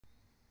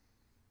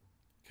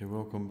Okay,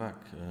 welcome back.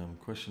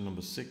 Question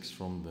number 6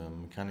 from the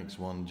Mechanics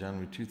 1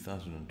 January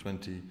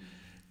 2020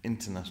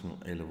 International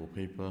A-level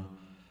paper.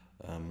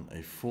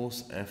 A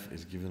force F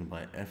is given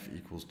by F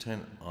equals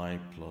 10I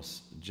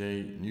plus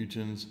J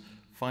newtons.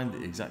 Find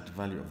the exact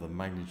value of the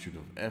magnitude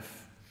of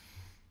F.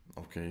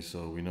 Okay,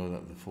 so we know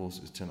that the force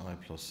is 10I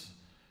plus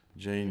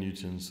J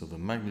newtons, so the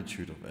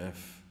magnitude of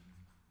F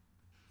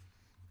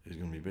is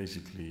going to be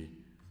basically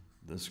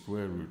the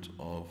square root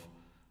of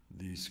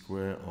the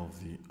square of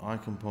the I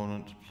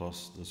component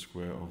plus the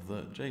square of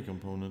the J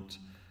component,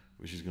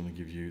 which is going to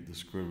give you the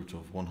square root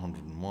of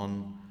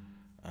 101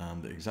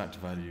 and the exact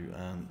value,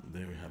 and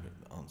there we have it,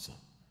 the answer.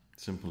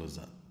 Simple as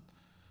that.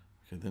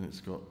 Okay, then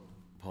it's got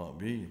part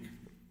B.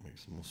 Make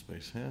some more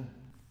space here.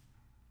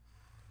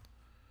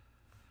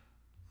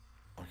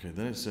 Okay,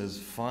 then it says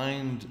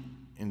find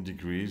in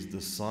degrees the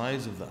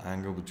size of the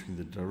angle between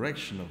the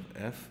direction of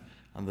F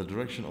and the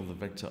direction of the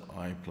vector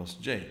I plus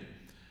J.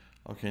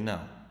 Okay,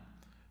 now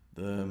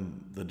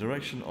the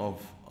direction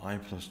of I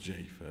plus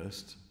J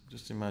first.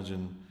 Just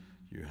imagine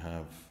you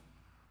have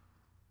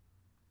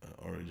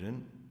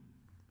origin.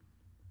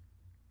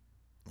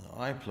 Now,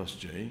 I plus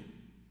J,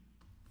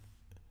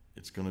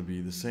 it's going to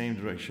be the same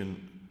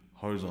direction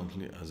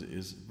horizontally as it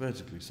is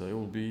vertically. So it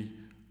will be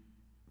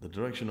the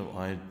direction of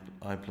I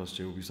plus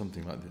J will be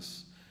something like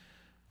this.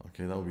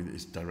 Okay, that will be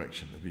its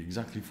direction. It will be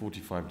exactly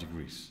 45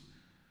 degrees.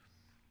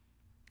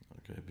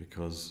 Okay,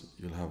 because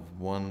you'll have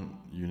one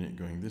unit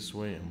going this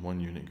way and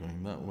one unit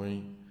going that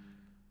way,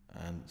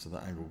 and so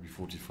that angle will be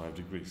 45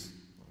 degrees.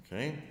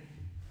 Okay,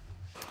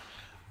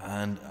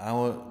 and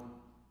our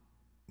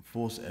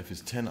force F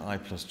is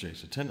 10I plus J.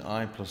 So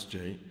 10I plus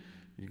J,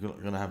 you're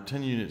going to have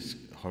 10 units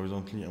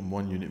horizontally and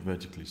 1 unit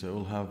vertically. So it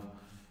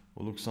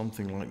will look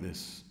something like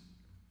this.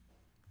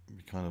 It'll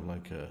be kind of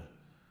like a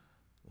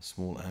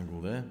small angle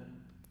there.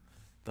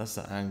 That's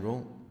the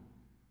angle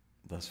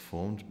that's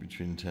formed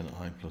between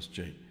 10I plus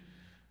J.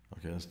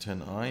 Okay, that's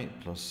 10I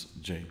plus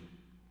J.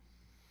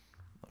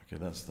 Okay,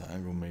 that's the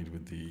angle made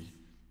with the,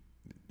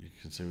 you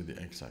can say with the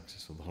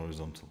x-axis or the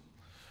horizontal.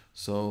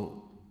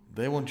 So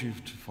they want you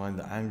to find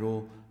the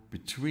angle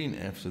between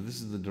F. So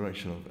this is the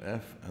direction of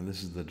F and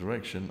this is the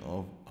direction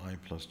of I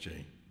plus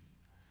J.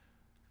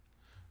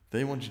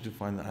 They want you to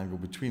find the angle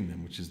between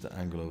them, which is the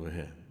angle over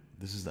here.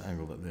 This is the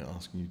angle that they're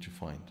asking you to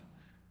find.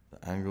 The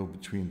angle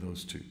between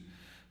those two.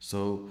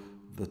 So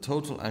the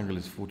total angle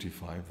is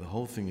 45. The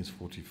whole thing is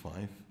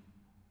 45.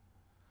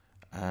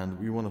 And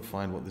we want to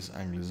find what this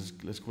angle is.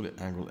 Let's call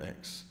it angle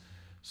X.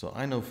 So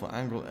I know for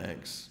angle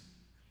X,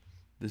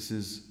 this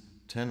is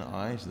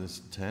 10I, so this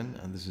is 10,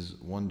 and this is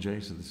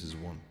 1J, so this is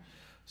 1.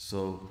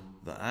 So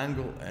the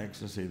angle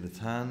X, let's say the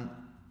tan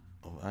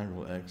of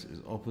angle X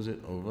is opposite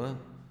over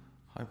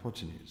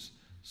hypotenuse.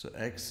 So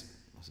X,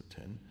 that's a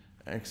 10,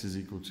 X is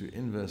equal to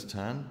inverse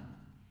tan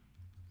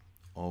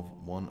of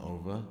 1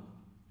 over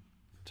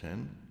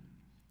 10.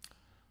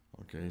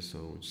 Okay, so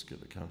we'll just get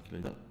the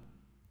calculator.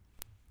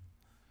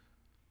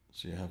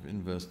 So you have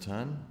inverse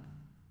tan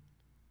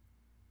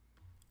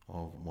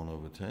of 1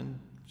 over 10,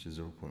 which is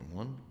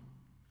 0.1.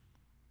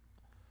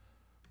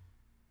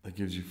 That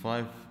gives you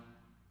 5.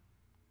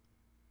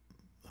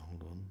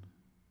 Hold on.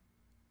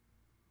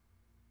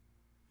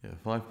 Yeah,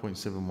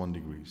 5.71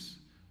 degrees.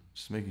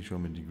 Just making sure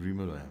I'm in degree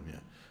mode. I am. Yeah.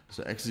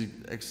 So x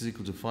is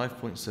equal to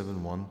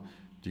 5.71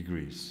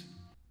 degrees.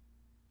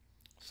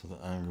 So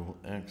the angle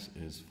X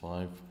is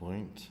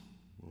 5.712.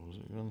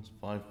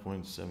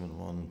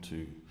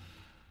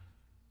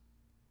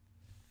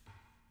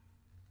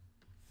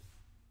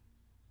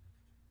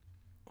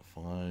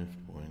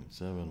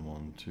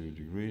 5.712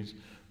 degrees.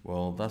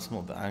 Well, that's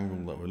not the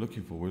angle that we're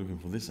looking for. We're looking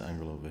for this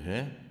angle over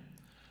here.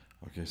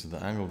 Okay, so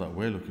the angle that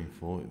we're looking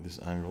for,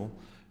 this angle,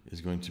 is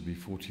going to be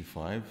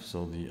 45.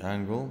 So the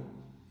angle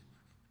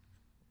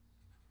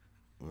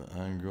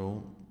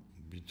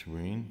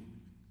between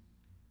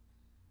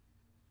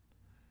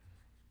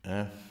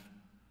F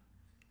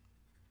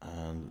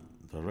and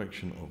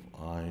direction of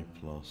I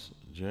plus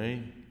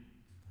J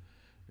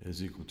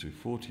is equal to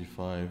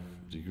 45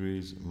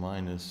 degrees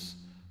minus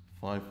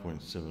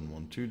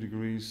 5.712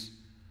 degrees.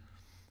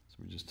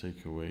 So we just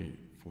take away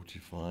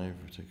 45,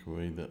 we take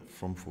away that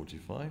from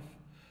 45,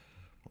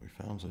 what we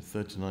found, so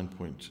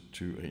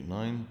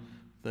 39.289,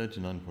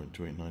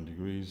 39.289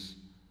 degrees,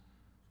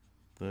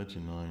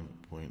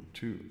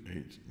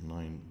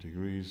 39.289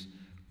 degrees,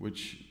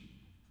 which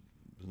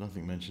there's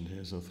nothing mentioned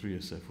here, so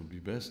 3SF would be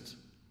best.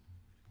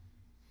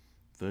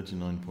 39.3,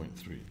 let me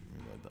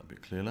write that a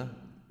bit clearly.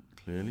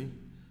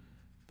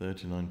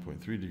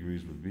 39.3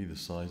 degrees would be the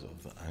size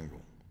of the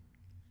angle.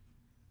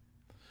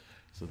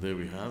 So there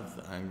we have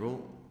the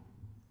angle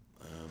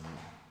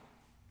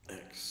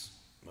X,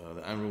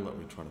 the angle that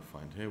we're trying to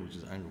find here, which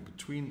is the angle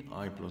between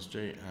I plus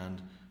J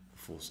and the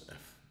force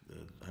F,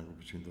 the angle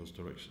between those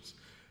directions.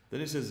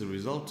 Then it says the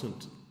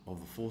resultant of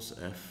the force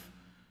F,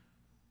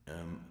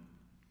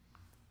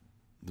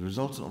 the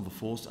resultant of the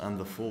force and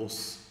the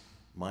force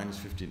minus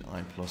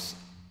 15I plus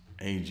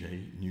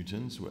AJ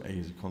newtons, where A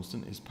is a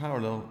constant, is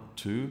parallel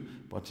to,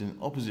 but in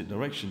opposite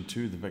direction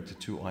to, the vector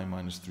 2I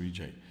minus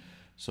 3J.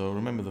 So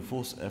remember the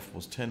force F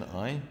was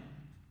 10I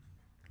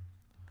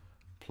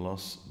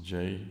plus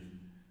J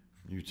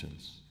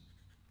newtons.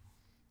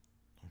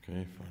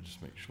 Okay, if I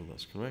just make sure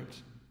that's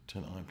correct,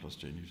 10I plus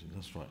J newtons,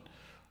 that's right.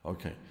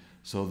 Okay,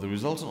 so the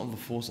resultant of the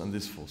force and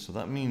this force, so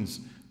that means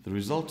the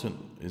resultant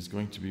is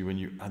going to be when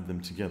you add them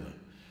together.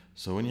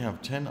 So when you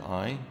have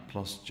 10I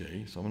plus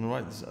J, so I'm going to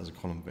write this as a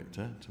column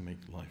vector to make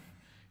life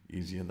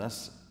easier,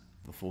 that's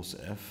the force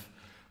F,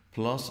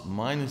 plus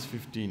minus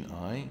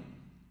 15I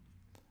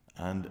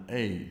and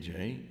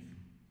AJ.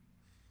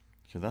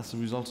 Okay, that's the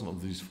resultant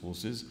of these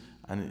forces,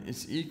 and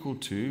it's equal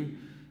to,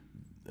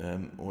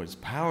 or it's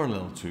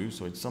parallel to,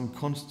 so it's some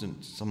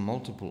constant, some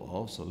multiple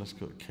of, so let's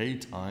go K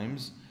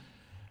times,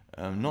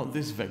 not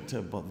this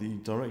vector, but the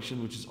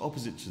direction which is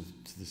opposite to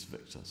this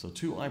vector. So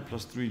 2I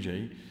plus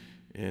 3J,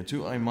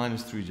 2I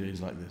minus 3J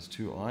is like this,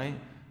 2I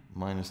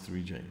minus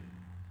 3J.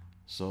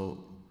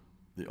 So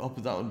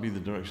that would be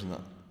the direction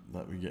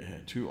that we get here,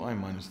 2I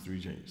minus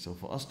 3J. So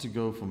for us to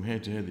go from here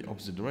to here, the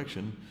opposite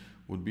direction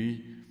would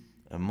be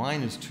a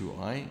minus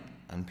 2I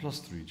and plus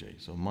 3J.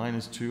 So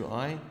minus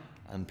 2I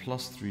and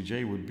plus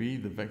 3J would be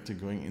the vector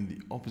going in the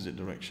opposite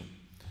direction.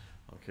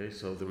 Okay,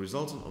 so the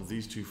resultant of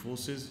these two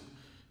forces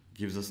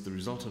gives us the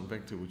resultant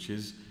vector, which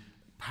is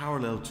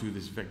parallel to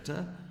this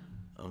vector.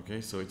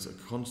 Okay, so it's a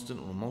constant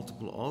or a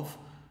multiple of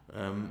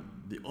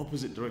the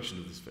opposite direction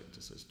of this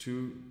vector. So it's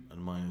 2 and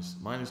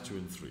minus 2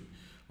 and 3.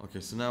 Okay,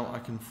 so now I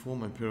can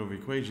form a pair of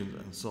equations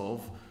and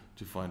solve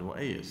to find what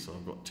A is. So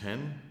I've got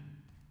 10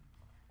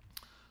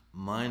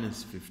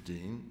 minus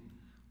 15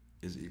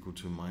 is equal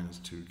to minus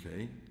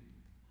 2K.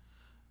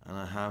 And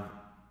I have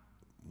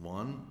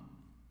 1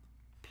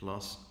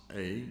 plus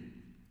A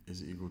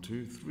is equal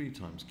to 3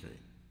 times K.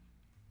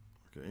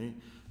 Okay,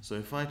 so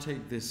if I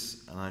take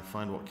this and I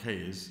find what K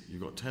is,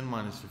 you've got 10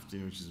 minus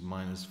 15, which is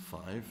minus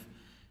 5,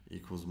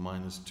 equals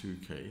minus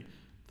 2K.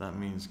 That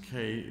means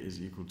K is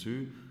equal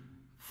to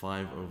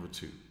 5 over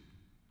 2.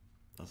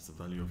 That's the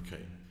value of K.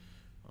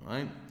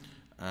 Alright,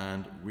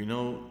 and we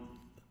know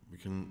we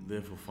can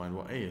therefore find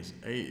what A is.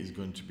 A is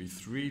going to be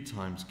 3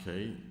 times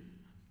K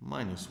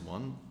minus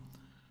 1.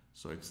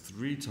 So it's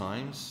 3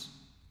 times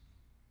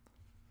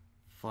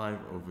 5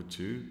 over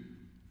 2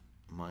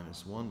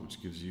 minus 1,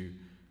 which gives you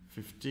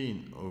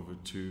 15 over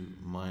 2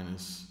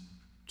 minus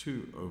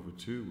 2 over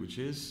 2, which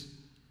is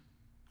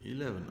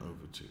 11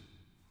 over 2.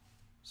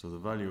 So the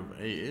value of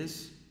A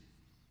is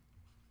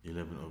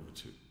 11 over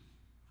 2.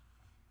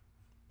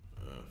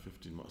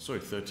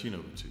 13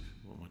 over 2.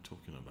 What am I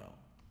talking about?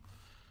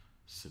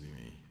 Silly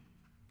me.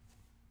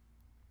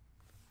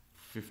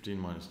 15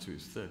 minus 2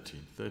 is 13.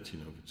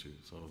 13 over 2.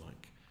 So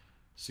like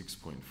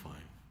 6.5,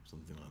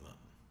 something like that.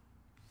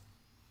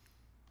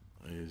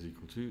 A is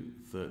equal to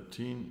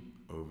 13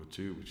 over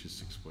 2, which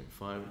is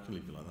 6.5. We can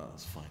leave it like that,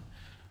 that's fine.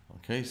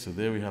 Okay, so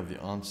there we have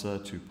the answer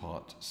to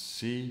part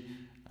C,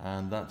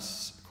 and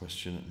that's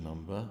question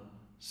number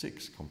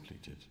 6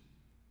 completed.